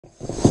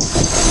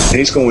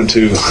he's going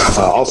to,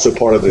 also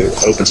part of the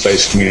open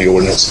space community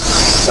ordinance,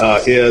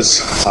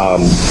 is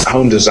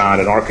home design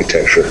and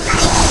architecture.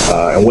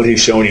 And what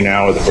he's showing you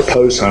now are the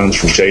proposed homes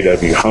from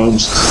JW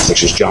Homes,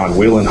 which is John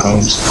Whelan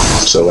Homes,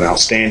 so an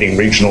outstanding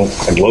regional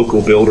and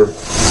local builder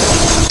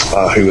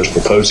who is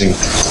proposing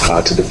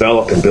to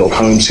develop and build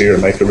homes here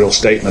and make a real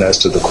statement as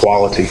to the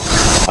quality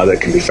that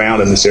can be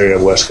found in this area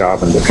of West Cobb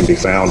that can be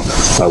found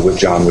with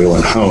John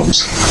Whelan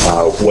Homes.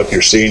 What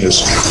you're seeing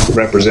is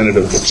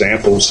representative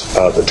examples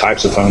of the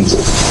types of homes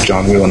that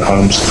John Whelan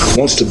Homes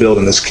wants to build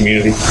in this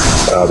community.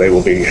 They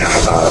will be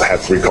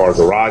have 3-car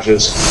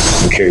garages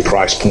and carry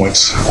price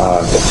points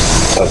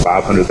of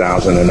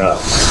 $500,000 and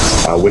up,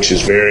 which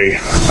is very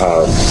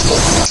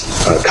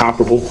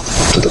comparable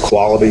to the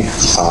quality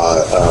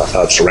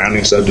of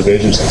surrounding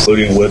subdivisions,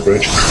 including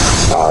Woodbridge.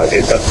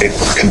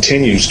 It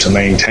continues to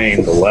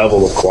maintain the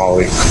level of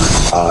quality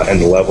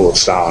and the level of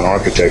style and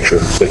architecture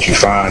that you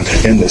find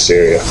in this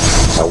area.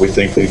 We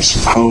think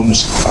these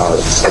homes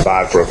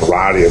provide for a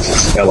variety of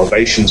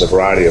elevations, a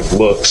variety of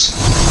looks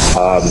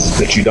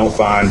that you don't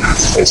find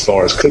as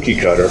far as cookie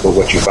cutter, but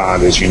what you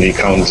find is unique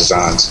home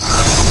designs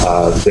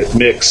that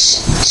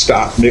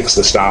mix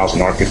the styles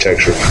and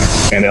architecture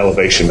and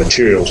elevation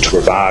materials to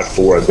provide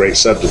for a great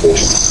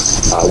subdivision,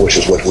 which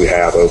is what we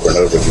have over and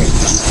over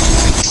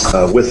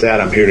again. With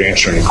that, I'm here to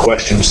answer any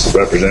questions. The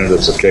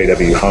representatives of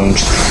JW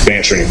Homes can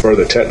answer any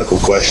further technical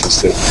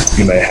questions that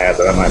you may have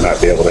that I might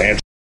not be able to answer.